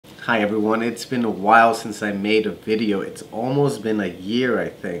Hi everyone, it's been a while since I made a video. It's almost been a year, I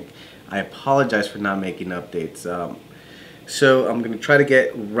think. I apologize for not making updates. So I'm going to try to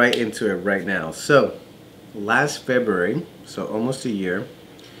get right into it right now. So last February, so almost a year,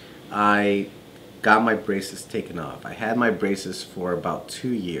 I got my braces taken off. I had my braces for about 2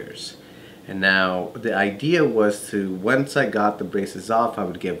 years. And now the idea was to, once I got the braces off, I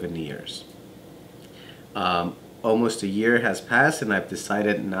would get veneers. Almost a year has passed and I've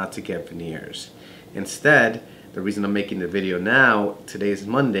decided not to get veneers. Instead, the reason I'm making the video now, today is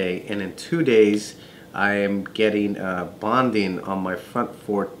Monday, and in 2 days I am getting bonding on my front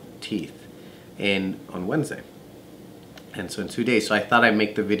 4 teeth on Wednesday. And so in 2 days, so I thought I'd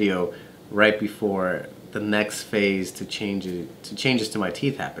make the video right before the next phase to changes to my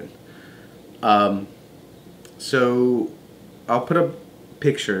teeth happen. So I'll put up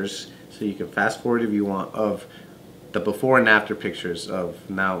pictures so you can fast forward if you want of the before and after pictures of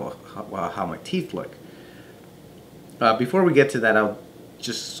now how my teeth look. Before we get to that, I'll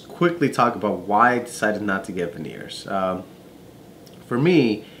just quickly talk about why I decided not to get veneers. For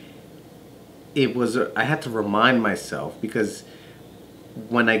me, I had to remind myself, because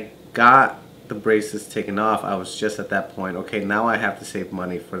when I got the braces taken off, I was just at that point, okay, now I have to save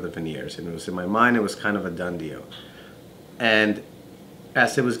money for the veneers, and it was in my mind, it was kind of a done deal. And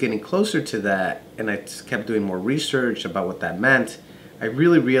as it was getting closer to that, and I kept doing more research about what that meant, I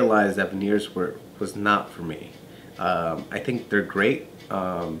really realized that veneers was not for me. I think they're great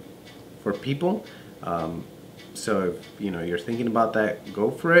for people. So if you're thinking about that,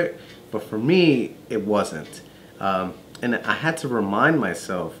 go for it. But for me, it wasn't. And I had to remind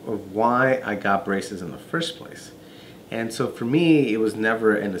myself of why I got braces in the first place. And so for me, it was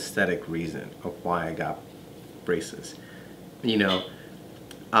never an aesthetic reason of why I got braces.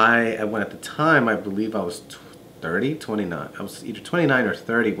 When at the time, I believe I was 29. I was either 29 or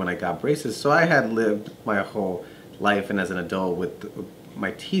 30 when I got braces. So I had lived my whole life and as an adult with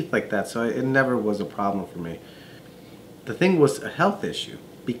my teeth like that. So it never was a problem for me. The thing was a health issue.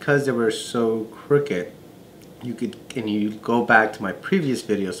 Because they were so crooked, you go back to my previous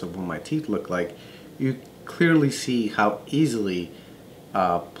videos of what my teeth look like, you clearly see how easily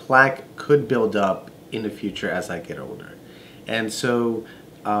plaque could build up in the future as I get older. And so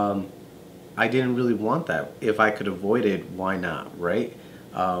I didn't really want that. If I could avoid it, why not, right?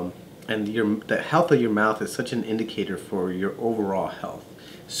 And the health of your mouth is such an indicator for your overall health.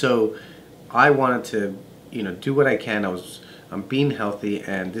 So I wanted to, do what I can. I'm being healthy,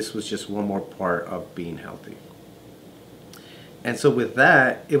 and this was just one more part of being healthy. And so with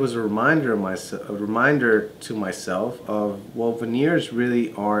that, it was a reminder to myself of, well, veneers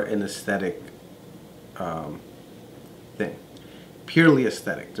really are an aesthetic thing. Purely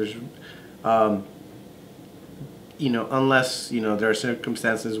aesthetic. There's, unless, there are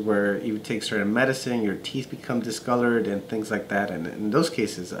circumstances where you take certain medicine, your teeth become discolored and things like that. And in those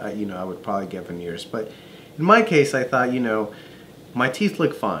cases, I would probably get veneers. But in my case, I thought, my teeth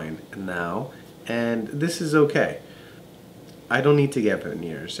look fine now, and this is okay. I don't need to get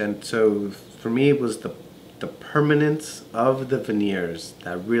veneers. And so for me, it was the permanence of the veneers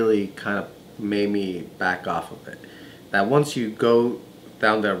that really kind of made me back off of it. That once you go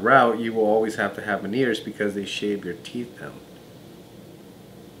down that route, you will always have to have veneers because they shave your teeth down.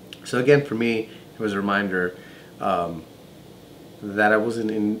 So again, for me, it was a reminder that I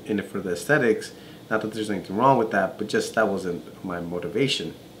wasn't in it for the aesthetics. Not that there's anything wrong with that, but just that wasn't my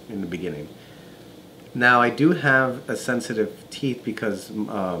motivation in the beginning. Now I do have a sensitive teeth because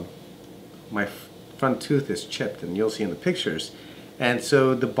my front tooth is chipped, and you'll see in the pictures. And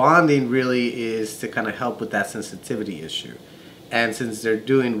so the bonding really is to kind of help with that sensitivity issue. And since they're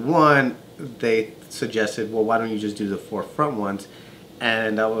doing one, they suggested, well, why don't you just do the 4 front ones?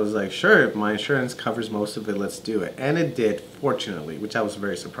 And I was like, sure, if my insurance covers most of it, let's do it. And it did, fortunately, which I was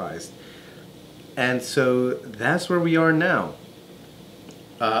very surprised. And so that's where we are now.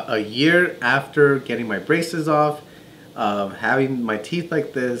 A year after getting my braces off, of having my teeth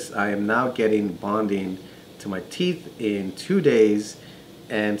like this, I am now getting bonding to my teeth in 2 days.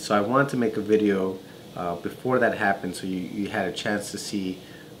 And so I wanted to make a video before that happened, so you had a chance to see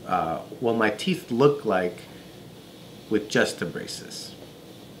what my teeth look like with just the braces.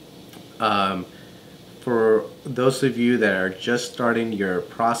 For those of you that are just starting your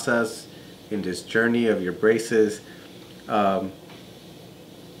process in this journey of your braces, I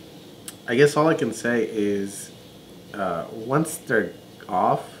guess all I can say is once they're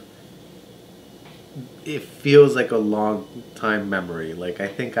off, it feels like a long time memory. Like I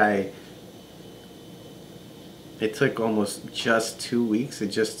think it took almost just 2 weeks.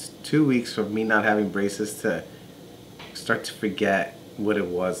 It's just 2 weeks of me not having braces to start to forget what it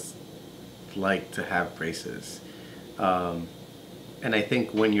was like to have braces. And I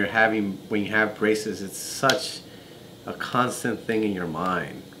think when you have braces, it's such a constant thing in your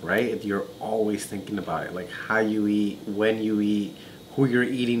mind, right? You're always thinking about it, like how you eat, when you eat, who you're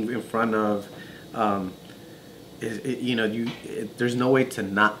eating in front of. There's no way to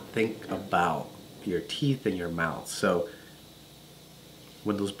not think about your teeth and your mouth. So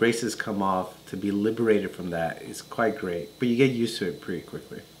when those braces come off, to be liberated from that is quite great. But you get used to it pretty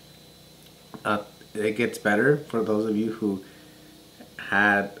quickly. It gets better for those of you who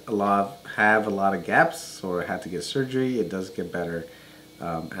have a lot of gaps or had to get surgery. It does get better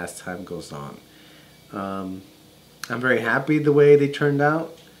as time goes on. I'm very happy the way they turned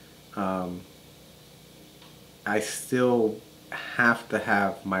out. I still have to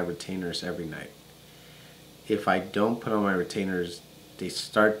have my retainers every night. If I don't put on my retainers, they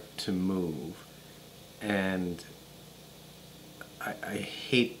start to move, and I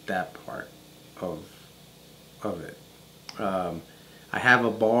hate that part of it. I have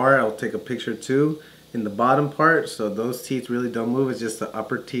a bar, I'll take a picture too, in the bottom part, so those teeth really don't move. It's just the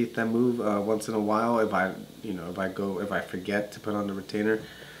upper teeth that move once in a while if I forget to put on the retainer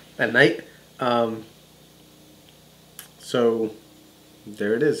at night. So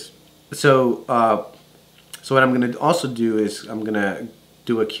there it is. So what I'm gonna also do is I'm gonna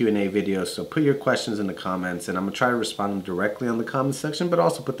do a Q&A video. So put your questions in the comments, and I'm gonna try to respond them directly on the comment section, but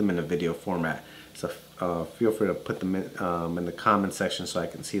also put them in a video format. So feel free to put them in the comment section so I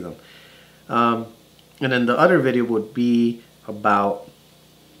can see them. And then the other video would be about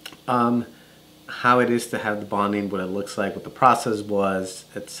how it is to have the bonding, what it looks like, what the process was,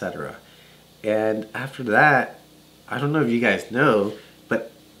 etc. And after that, I don't know if you guys know,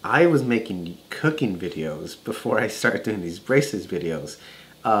 but I was making cooking videos before I started doing these braces videos.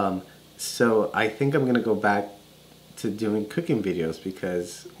 So I think I'm gonna go back to doing cooking videos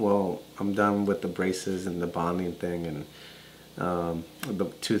because, well, I'm done with the braces and the bonding thing and the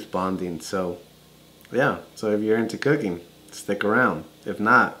tooth bonding. So yeah, so if you're into cooking, stick around. If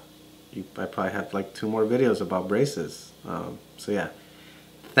not, I probably have like 2 more videos about braces. So yeah,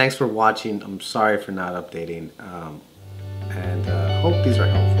 thanks for watching. I'm sorry for not updating, and hope these are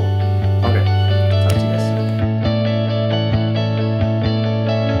helpful.